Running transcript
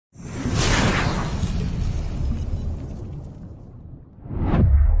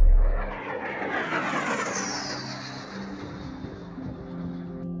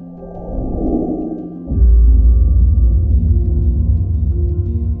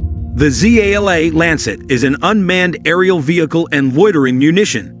The ZALA Lancet is an unmanned aerial vehicle and loitering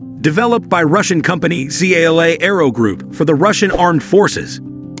munition, developed by Russian company ZALA Aero Group for the Russian Armed Forces.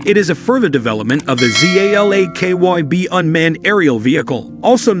 It is a further development of the ZALA KYB unmanned aerial vehicle,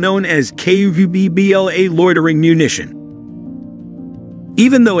 also known as KUVBBLA loitering munition.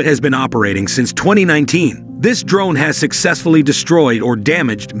 Even though it has been operating since 2019, this drone has successfully destroyed or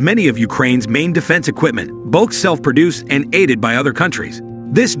damaged many of Ukraine's main defense equipment, both self-produced and aided by other countries.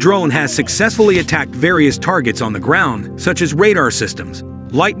 This drone has successfully attacked various targets on the ground, such as radar systems,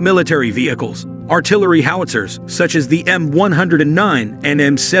 light military vehicles, artillery howitzers, such as the M109 and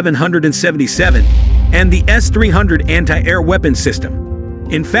M777, and the S-300 anti-air weapon system.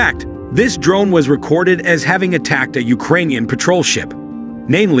 In fact, this drone was recorded as having attacked a Ukrainian patrol ship,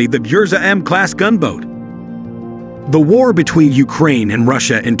 namely the Gyurza-M Class gunboat. The war between Ukraine and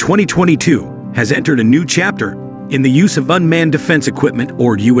Russia in 2022 has entered a new chapter in the use of unmanned defense equipment,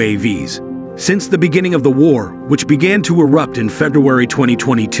 or UAVs. Since the beginning of the war, which began to erupt in February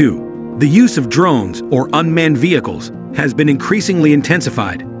 2022, the use of drones, or unmanned vehicles, has been increasingly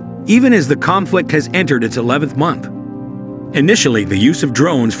intensified, even as the conflict has entered its 11th month. Initially, the use of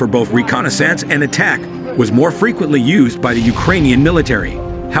drones for both reconnaissance and attack was more frequently used by the Ukrainian military.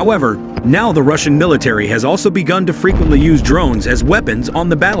 However, now the Russian military has also begun to frequently use drones as weapons on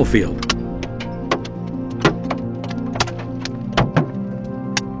the battlefield.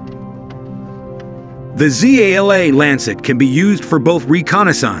 The ZALA Lancet can be used for both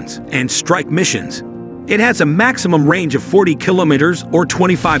reconnaissance and strike missions. It has a maximum range of 40 kilometers or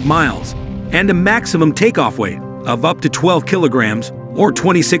 25 miles, and a maximum takeoff weight of up to 12 kilograms or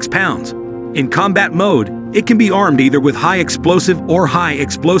 26 pounds. In combat mode, it can be armed either with high explosive or high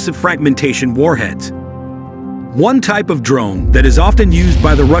explosive fragmentation warheads. One type of drone that is often used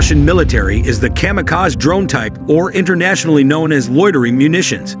by the Russian military is the Kamikaze drone type, or internationally known as loitering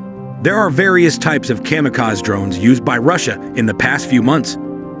munitions. There are various types of kamikaze drones used by Russia in the past few months,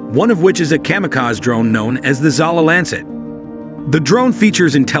 one of which is a kamikaze drone known as the ZALA Lancet. The drone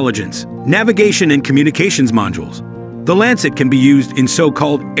features intelligence, navigation and communications modules. The Lancet can be used in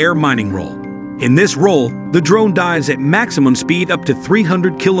so-called air mining role. In this role, the drone dives at maximum speed up to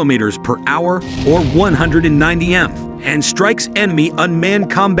 300 kilometers per hour or 190 mph and strikes enemy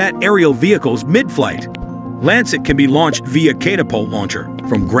unmanned combat aerial vehicles mid-flight. Lancet can be launched via catapult launcher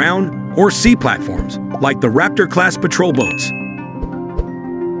from ground or sea platforms, like the Raptor-class patrol boats.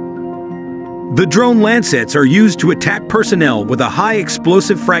 The drone Lancets are used to attack personnel with a high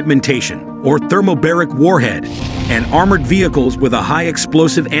explosive fragmentation or thermobaric warhead and armored vehicles with a high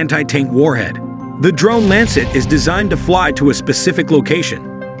explosive anti-tank warhead. The drone Lancet is designed to fly to a specific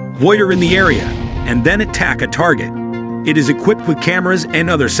location, loiter in the area, and then attack a target. It is equipped with cameras and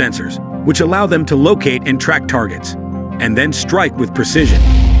other sensors, which allow them to locate and track targets, and then strike with precision.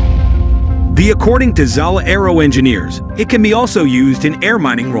 According to ZALA Aero engineers, it can be also used in air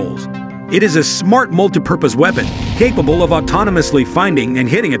mining roles. It is a smart multipurpose weapon, capable of autonomously finding and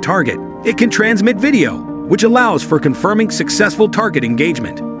hitting a target. It can transmit video, which allows for confirming successful target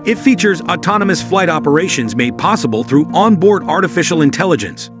engagement. It features autonomous flight operations made possible through onboard artificial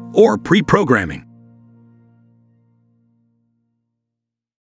intelligence, or pre-programming.